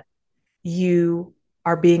that, you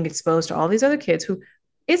are being exposed to all these other kids who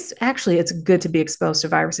it's good to be exposed to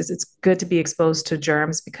viruses. It's good to be exposed to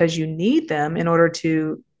germs because you need them in order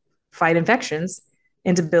to fight infections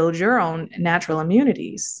and to build your own natural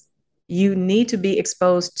immunities. You need to be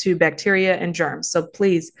exposed to bacteria and germs. So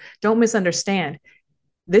please don't misunderstand.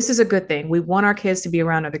 This is a good thing. We want our kids to be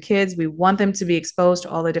around other kids. We want them to be exposed to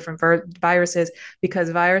all the different viruses, because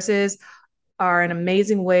viruses are an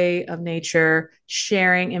amazing way of nature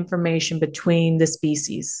sharing information between the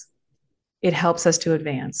species. It helps us to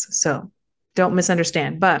advance. So don't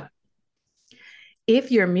misunderstand. But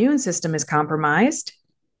if your immune system is compromised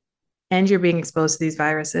and you're being exposed to these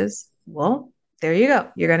viruses, well, there you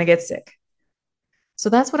go. You're going to get sick. So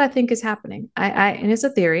that's what I think is happening. And it's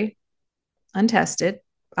a theory, untested,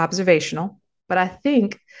 observational. But I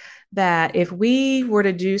think that if we were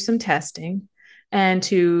to do some testing and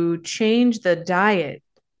to change the diet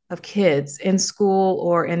of kids in school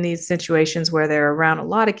or in these situations where they're around a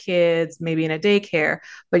lot of kids, maybe in a daycare,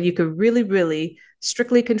 but you could really, really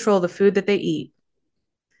strictly control the food that they eat,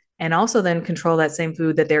 and also then control that same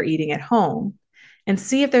food that they're eating at home, and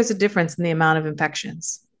see if there's a difference in the amount of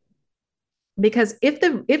infections. Because if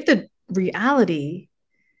the reality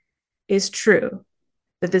is true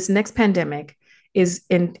that this next pandemic is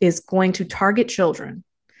going to target children,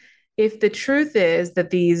 if the truth is that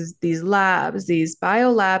these labs, these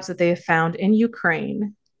bio labs that they have found in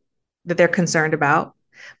Ukraine that they're concerned about,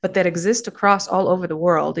 but that exist across all over the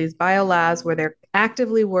world, these bio labs where they're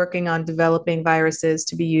actively working on developing viruses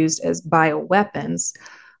to be used as bioweapons,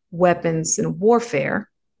 weapons in warfare,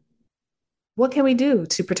 what can we do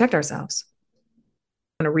to protect ourselves?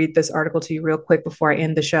 I'm going to read this article to you real quick before I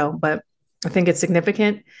end the show, but I think it's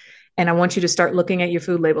significant. And I want you to start looking at your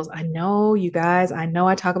food labels. I know, you guys, I know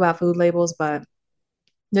I talk about food labels, but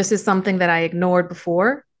this is something that I ignored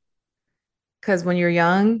before. Because when you're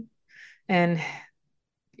young, and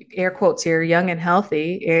air quotes here, young and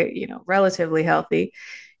healthy, relatively healthy,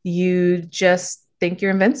 you just think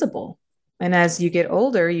you're invincible. And as you get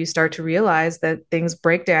older, you start to realize that things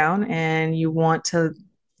break down and you want to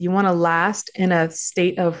last in a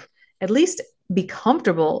state of at least be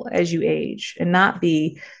comfortable as you age and not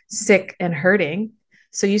be sick and hurting.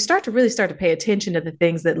 So you start to pay attention to the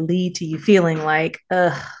things that lead to you feeling like,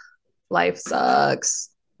 ugh, life sucks,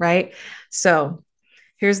 right? So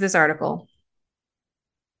here's this article.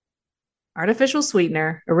 Artificial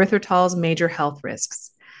sweetener, erythritol's major health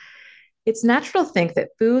risks. It's natural to think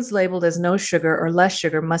that foods labeled as no sugar or less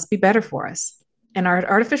sugar must be better for us. And our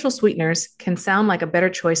artificial sweeteners can sound like a better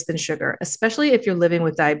choice than sugar, especially if you're living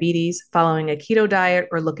with diabetes, following a keto diet,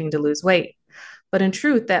 or looking to lose weight. But in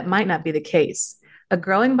truth, that might not be the case. A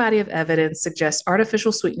growing body of evidence suggests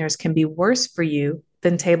artificial sweeteners can be worse for you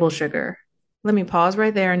than table sugar. Let me pause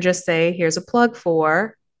right there and just say, here's a plug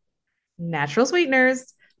for natural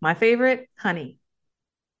sweeteners. My favorite, honey.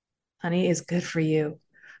 Honey is good for you.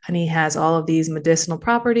 Honey has all of these medicinal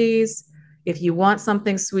properties. If you want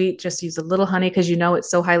something sweet, just use a little honey because you know it's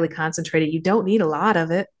so highly concentrated. You don't need a lot of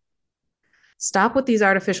it. Stop with these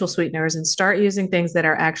artificial sweeteners and start using things that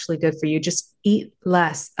are actually good for you. Just eat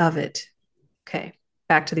less of it. Okay,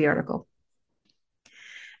 back to the article.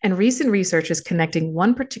 And recent research is connecting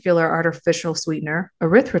one particular artificial sweetener,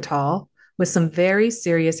 erythritol, with some very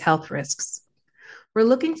serious health risks. We're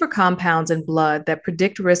looking for compounds in blood that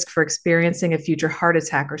predict risk for experiencing a future heart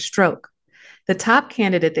attack or stroke. The top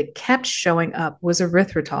candidate that kept showing up was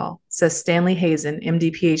erythritol, says Stanley Hazen,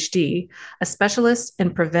 MD PhD, a specialist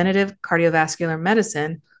in preventative cardiovascular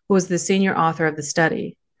medicine, who was the senior author of the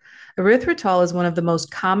study. Erythritol is one of the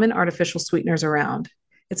most common artificial sweeteners around.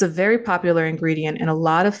 It's a very popular ingredient in a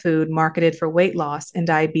lot of food marketed for weight loss and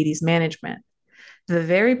diabetes management. The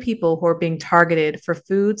very people who are being targeted for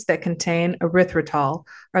foods that contain erythritol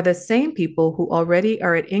are the same people who already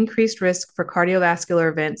are at increased risk for cardiovascular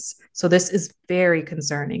events. So this is very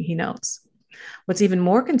concerning, he notes. What's even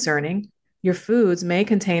more concerning, your foods may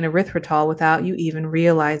contain erythritol without you even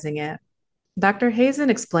realizing it. Dr. Hazen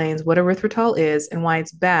explains what erythritol is and why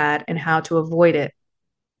it's bad and how to avoid it.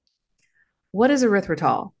 What is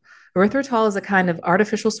erythritol? Erythritol is a kind of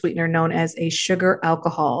artificial sweetener known as a sugar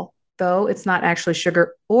alcohol, though it's not actually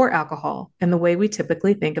sugar or alcohol in the way we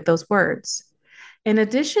typically think of those words. In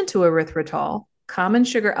addition to erythritol, common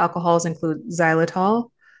sugar alcohols include xylitol,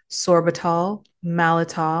 sorbitol,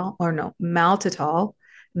 maltitol,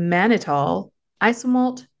 mannitol,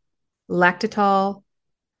 isomalt, lactitol,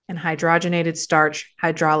 and hydrogenated starch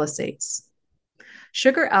hydrolysates.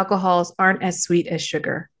 Sugar alcohols aren't as sweet as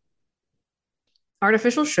sugar.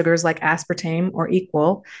 Artificial sugars like aspartame or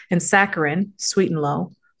equal and saccharin, sweet and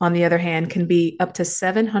low, on the other hand, can be up to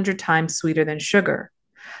 700 times sweeter than sugar.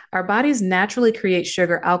 Our bodies naturally create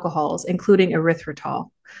sugar alcohols, including erythritol.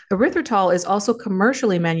 Erythritol is also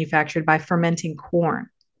commercially manufactured by fermenting corn.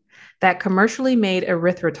 That commercially made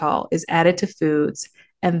erythritol is added to foods,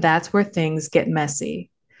 and that's where things get messy.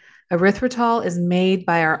 Erythritol is made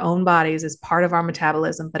by our own bodies as part of our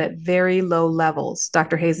metabolism, but at very low levels,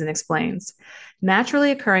 Dr. Hazen explains. Naturally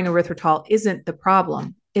occurring erythritol isn't the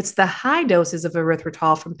problem. It's the high doses of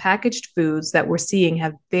erythritol from packaged foods that we're seeing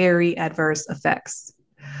have very adverse effects.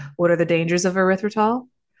 What are the dangers of erythritol?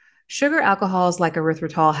 Sugar alcohols like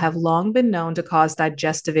erythritol have long been known to cause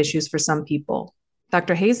digestive issues for some people.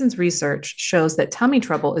 Dr. Hazen's research shows that tummy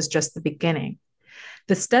trouble is just the beginning.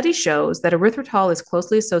 The study shows that erythritol is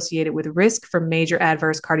closely associated with risk for major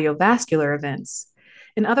adverse cardiovascular events.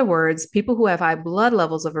 In other words, people who have high blood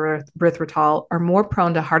levels of erythritol are more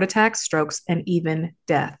prone to heart attacks, strokes, and even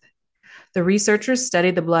death. The researchers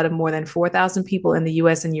studied the blood of more than 4,000 people in the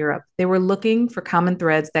US and Europe. They were looking for common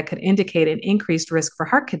threads that could indicate an increased risk for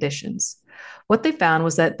heart conditions. What they found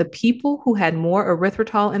was that the people who had more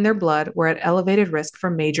erythritol in their blood were at elevated risk for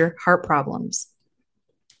major heart problems.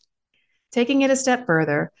 Taking it a step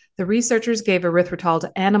further, the researchers gave erythritol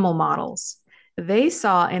to animal models. They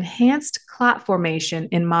saw enhanced clot formation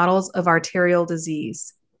in models of arterial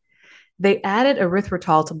disease. They added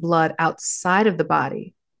erythritol to blood outside of the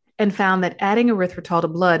body and found that adding erythritol to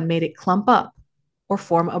blood made it clump up or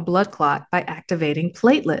form a blood clot by activating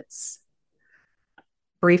platelets.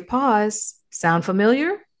 Brief pause. Sound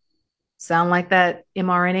familiar? Sound like that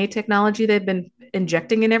mRNA technology they've been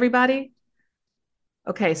injecting in everybody?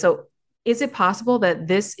 Okay, so is it possible that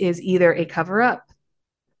this is either a cover up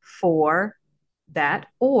for that,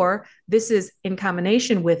 or this is in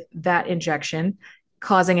combination with that injection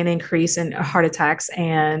causing an increase in heart attacks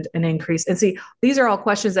and an increase? And see, these are all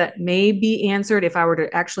questions that may be answered if I were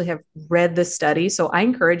to actually have read this study. So I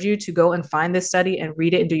encourage you to go and find this study and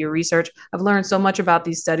read it and do your research. I've learned so much about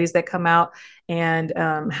these studies that come out and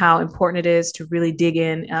how important it is to really dig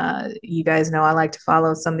in. You guys know I like to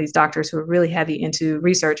follow some of these doctors who are really heavy into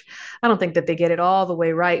research. I don't think that they get it all the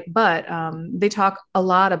way right, but they talk a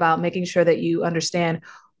lot about making sure that you understand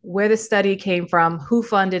where the study came from, who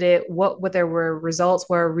funded it, what their were results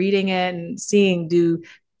were, reading it and seeing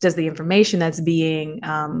does the information that's being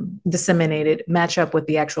disseminated match up with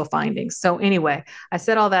the actual findings. So anyway, I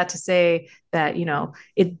said all that to say that,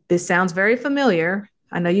 this sounds very familiar.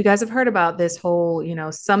 I know you guys have heard about this whole,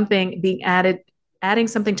 something being adding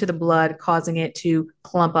something to the blood, causing it to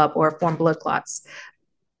clump up or form blood clots.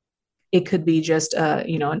 It could be just,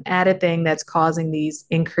 an added thing that's causing these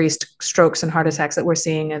increased strokes and heart attacks that we're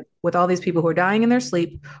seeing with all these people who are dying in their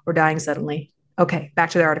sleep or dying suddenly. Okay, back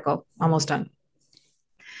to the article. Almost done.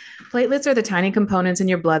 Platelets are the tiny components in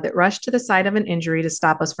your blood that rush to the site of an injury to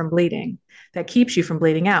stop us from bleeding, that keeps you from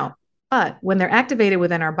bleeding out. But when they're activated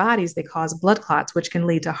within our bodies, they cause blood clots, which can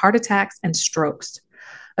lead to heart attacks and strokes.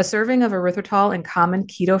 A serving of erythritol in common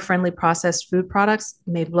keto-friendly processed food products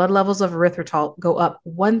made blood levels of erythritol go up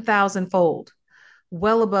 1,000-fold,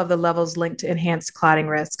 well above the levels linked to enhanced clotting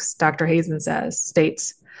risks, Dr. Hazen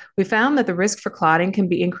states. We found that the risk for clotting can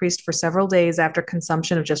be increased for several days after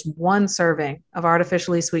consumption of just one serving of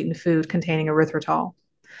artificially sweetened food containing erythritol.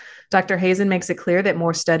 Dr. Hazen makes it clear that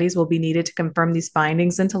more studies will be needed to confirm these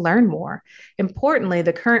findings and to learn more. Importantly,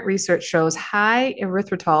 the current research shows high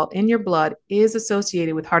erythritol in your blood is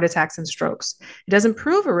associated with heart attacks and strokes. It doesn't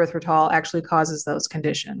prove erythritol actually causes those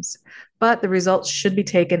conditions, but the results should be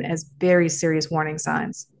taken as very serious warning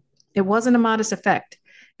signs. It wasn't a modest effect.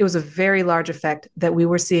 It was a very large effect that we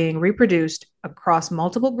were seeing reproduced across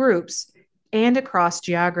multiple groups and across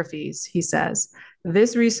geographies, he says.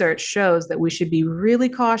 This research shows that we should be really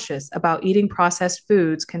cautious about eating processed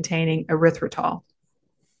foods containing erythritol.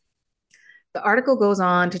 The article goes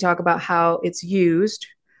on to talk about how it's used,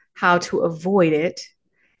 how to avoid it.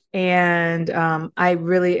 And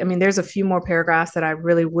there's a few more paragraphs that I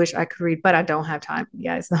really wish I could read, but I don't have time,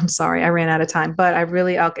 guys. I'm sorry, I ran out of time, but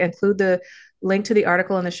I'll include the link to the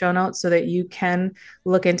article in the show notes so that you can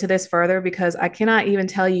look into this further, because I cannot even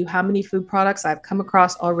tell you how many food products I've come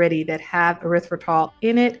across already that have erythritol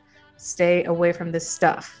in it. Stay away from this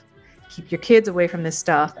stuff. Keep your kids away from this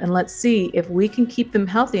stuff, and let's see if we can keep them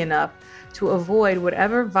healthy enough to avoid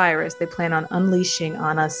whatever virus they plan on unleashing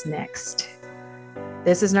on us next.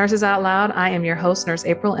 This is Nurses Out Loud. I am your host, Nurse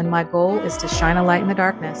April, and my goal is to shine a light in the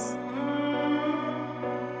darkness.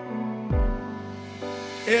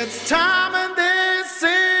 It's time